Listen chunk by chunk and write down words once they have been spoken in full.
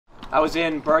I was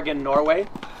in Bergen, Norway,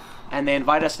 and they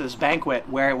invited us to this banquet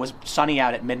where it was sunny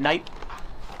out at midnight,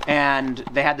 and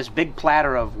they had this big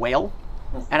platter of whale,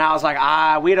 and I was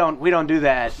like, we don't do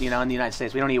that, you know, in the United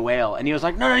States. We don't eat whale. And he was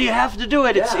like, no, you have to do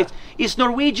it. It's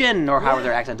Norwegian, or however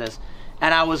their accent is.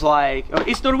 And I was like, oh,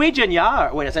 it's Norwegian,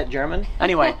 yeah. Wait, is that German?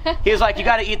 Anyway, he was like, you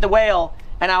got to eat the whale.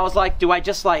 And I was like, do I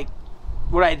just like,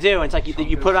 what do I do? And it's like,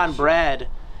 you put it on bread.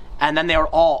 And then they were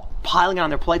all piling it on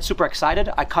their plate, super excited.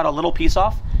 I cut a little piece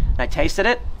off, and I tasted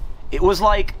it. It was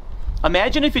like,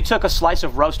 imagine if you took a slice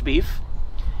of roast beef,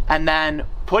 and then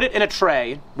put it in a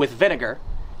tray with vinegar,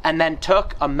 and then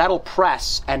took a metal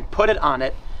press and put it on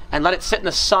it, and let it sit in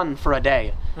the sun for a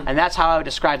day. And that's how I would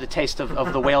describe the taste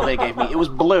of the whale they gave me. It was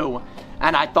blue,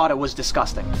 and I thought it was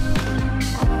disgusting.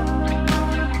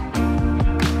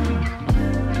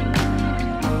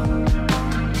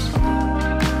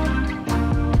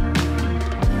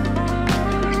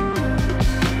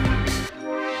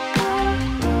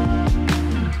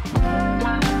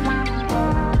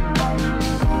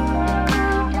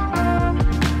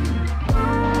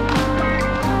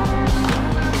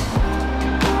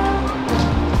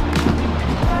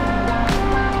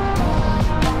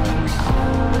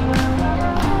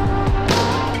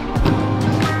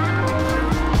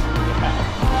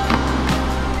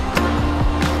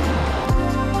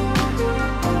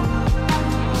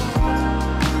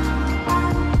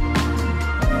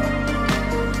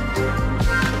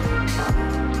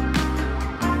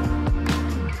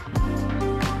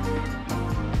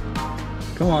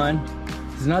 Come on.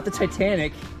 This is not the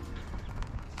Titanic.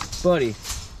 Buddy,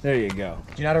 there you go.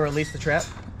 Do you know how to release the trap?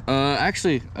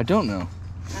 Actually, I don't know.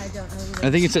 I don't know either.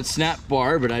 I think it's at snap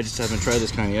bar, but I just haven't tried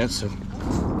this kind yet, so. So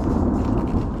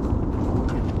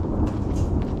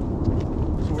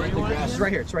where do you want it? It's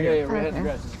right here, it's right here. Yeah, right at the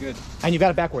grass is good. And you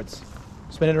got it backwards.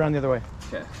 Spin it around the other way.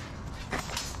 Okay.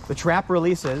 The trap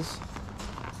releases.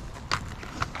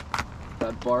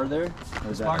 That bar there?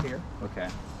 Or is This bar here. Okay.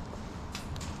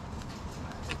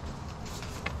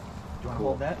 Do you want to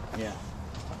hold that? Yeah.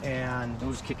 And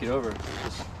Don't just kick it over.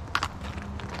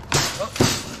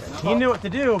 he knew what to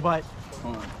do, but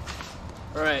Hold on.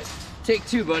 All right, take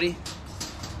two, buddy.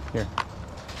 here.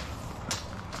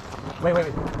 Wait.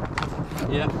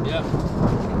 Yep.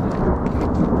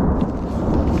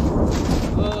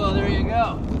 Oh, there you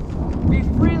go. Be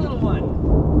free, little one.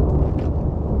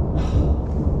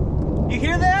 You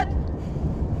hear that?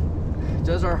 It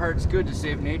does our hearts good to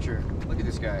save nature. Look at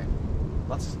this guy.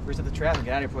 Let's reset the trap and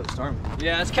get out of here before the storm.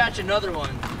 Yeah, let's catch another one.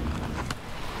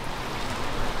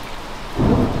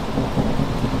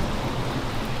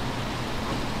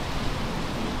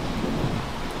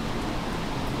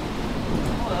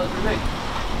 Oh, that was big.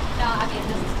 No, I mean,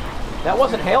 this is tiny. That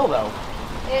wasn't hail though.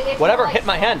 It's Whatever like hit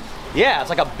my hand. Yeah, it's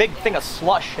like a big thing of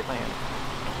slush hit my hand.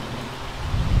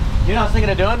 You know what I was thinking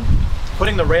of doing?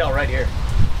 Putting the rail right here.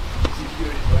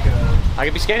 I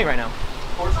could be skating right now.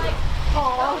 Like,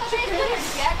 oh, they put it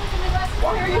exactly in the rest of the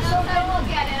room. I look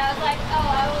at it. I was like, we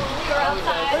were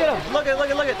outside. Look at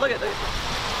them. Look at.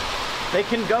 They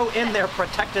can go in their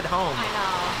protected home. I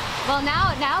know. Well,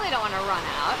 now they don't want to run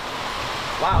out.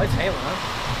 Wow, it's hailing, huh?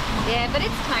 Yeah, but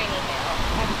it's tiny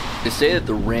hail. They say that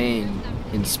the rain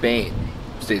in Spain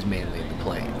stays mainly in the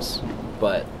plains,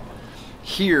 but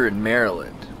here in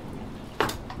Maryland,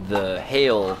 the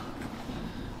hail,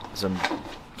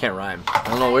 can't rhyme. I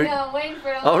don't know where. I'm waiting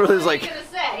for it. Oh, really? What It's are you like- gonna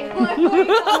say? What are you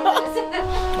gonna say?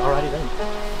 Alrighty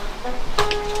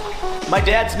then. My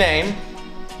dad's name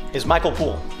is Michael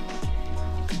Poole.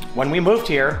 When we moved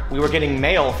here, we were getting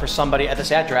mail for somebody at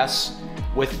this address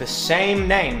with the same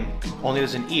name, only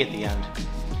there's an E at the end.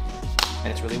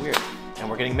 And it's really weird. And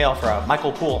we're getting mail for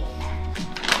Michael Poole.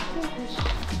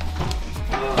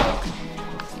 How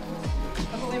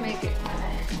do we make it?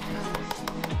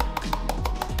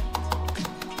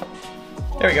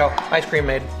 There we go, ice cream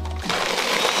made.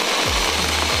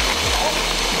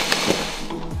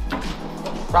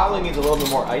 Probably needs a little bit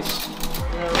more ice.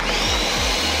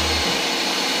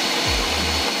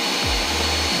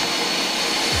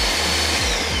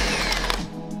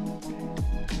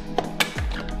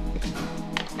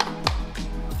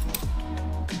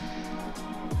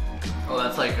 Oh,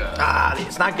 that's like a.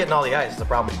 It's not getting all the ice, it's the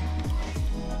problem.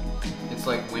 It's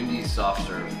like Wendy's soft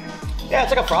serve. Yeah,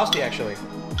 it's like a Frosty actually.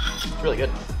 It's really good.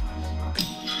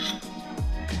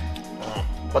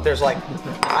 But there's like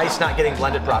ice not getting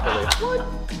blended properly.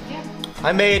 Yeah.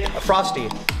 I made a Frosty.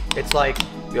 It's like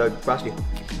Frosty.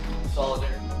 Solid.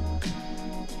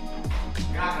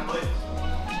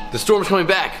 The storm's coming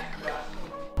back.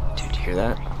 Dude, you hear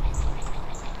that?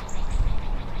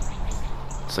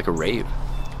 It's like a rave.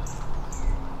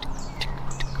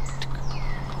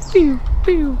 Pew,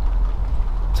 pew.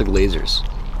 like lasers.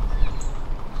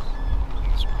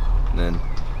 And then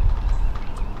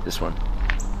this one.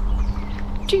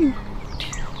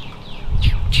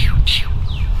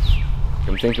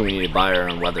 I'm thinking we need to buy our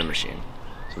own weather machine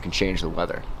so we can change the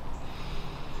weather.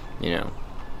 You know,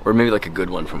 or maybe like a good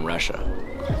one from Russia.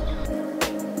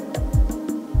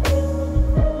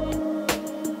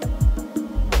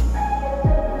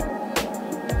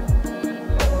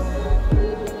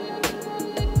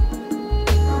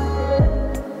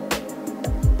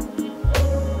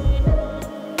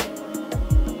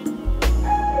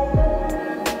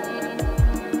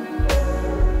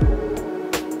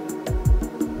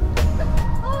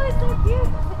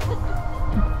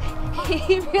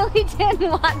 He really didn't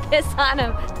want this on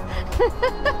him.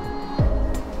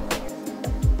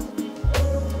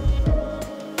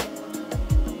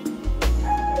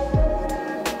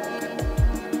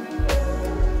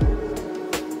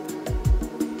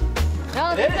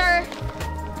 No, these are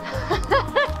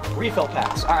Refill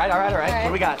packs. All right. What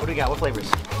do we got? What flavors?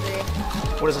 3.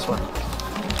 What is this one?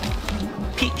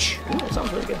 Peach. Ooh, that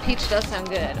sounds really good. Peach does sound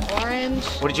good. Orange.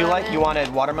 What did you like? You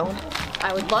wanted watermelon?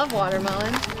 I would love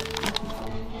watermelon.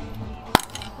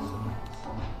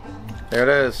 There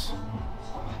it is.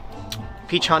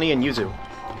 Peach, honey, and yuzu.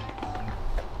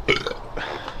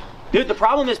 Dude, the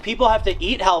problem is people have to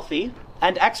eat healthy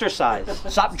and exercise.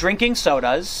 Stop drinking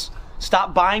sodas.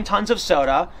 Stop buying tons of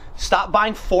soda. Stop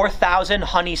buying 4,000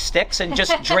 honey sticks and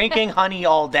just drinking honey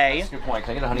all day. That's a good point.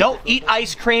 Can I get a honey Don't stick? eat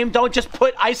ice cream. Don't just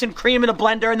put ice and cream in a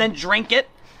blender and then drink it.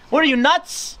 What are you,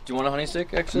 nuts? Do you want a honey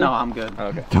stick, actually? No, I'm good.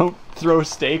 Okay. Don't throw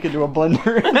steak into a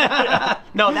blender.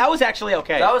 No, that was actually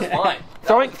okay. That was fine.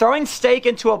 Throwing steak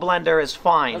into a blender is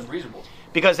fine. That's reasonable.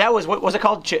 Because that was, what was it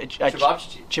called?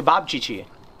 Chibabchichi. Chibabchichi.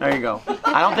 There you go.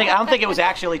 I don't think it was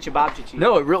actually chibabchichi.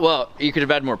 No, well, you could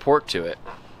have added more pork to it.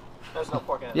 There's no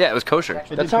pork in it. Yeah, it was kosher.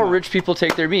 That's how rich people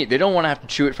take their meat. They don't want to have to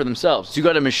chew it for themselves. So you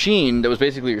got a machine that was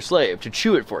basically your slave to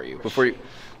chew it for you before you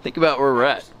think about where we're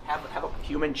at. Have a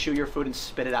human chew your food and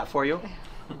spit it out for you.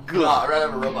 Good. I'd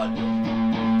rather have a robot do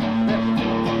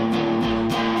it.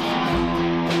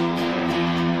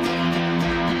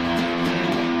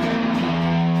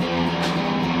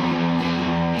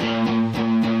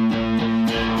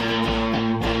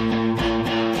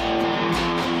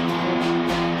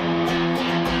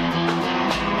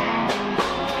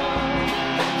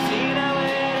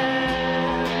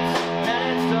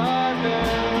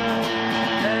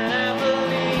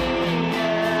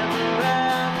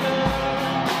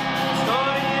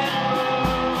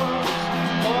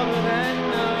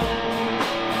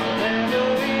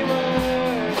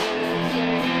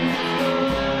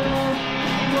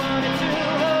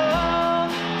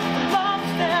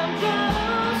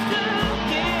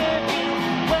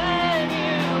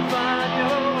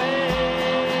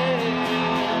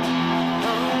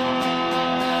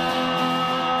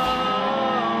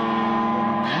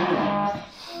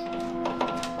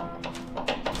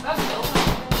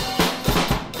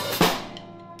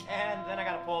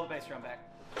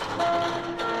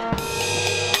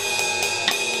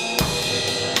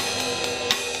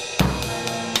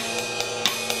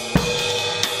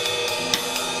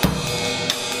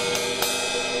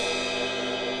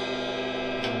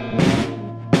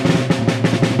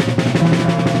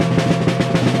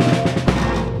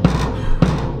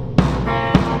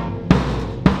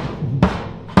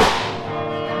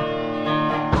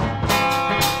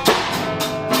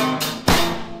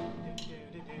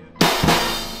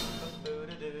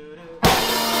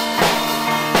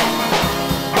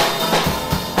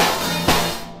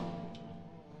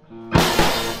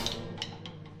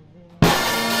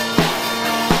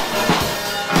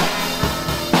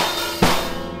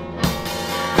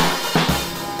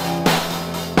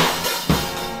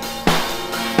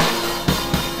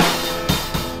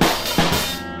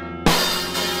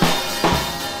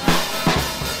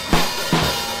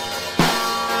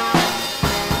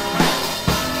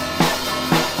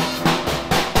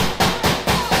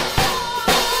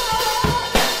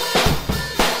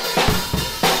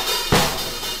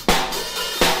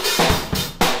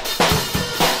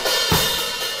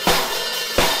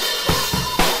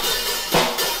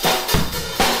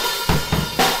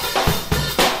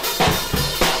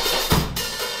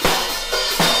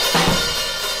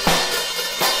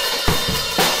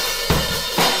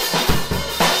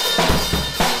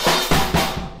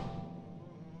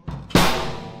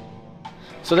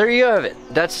 So there you have it.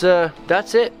 That's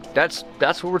it. That's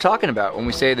what we're talking about when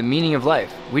we say the meaning of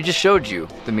life. We just showed you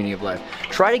the meaning of life.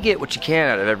 Try to get what you can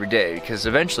out of every day, because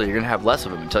eventually you're gonna have less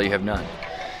of them until you have none.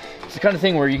 It's the kind of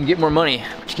thing where you can get more money,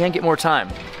 but you can't get more time.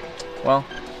 Well,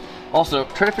 also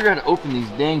try to figure out how to open these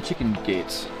dang chicken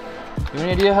gates. You have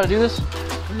any idea how to do this?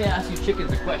 Let me ask you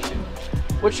chickens a question.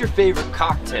 What's your favorite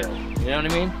cocktail? You know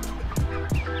what I mean?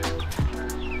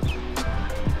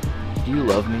 Do you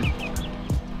love me?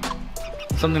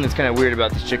 Something that's kind of weird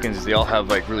about these chickens is they all have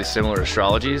like really similar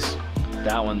astrologies.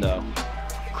 That one though,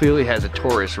 clearly has a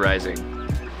Taurus rising.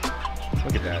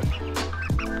 Look at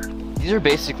that. These are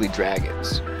basically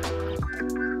dragons.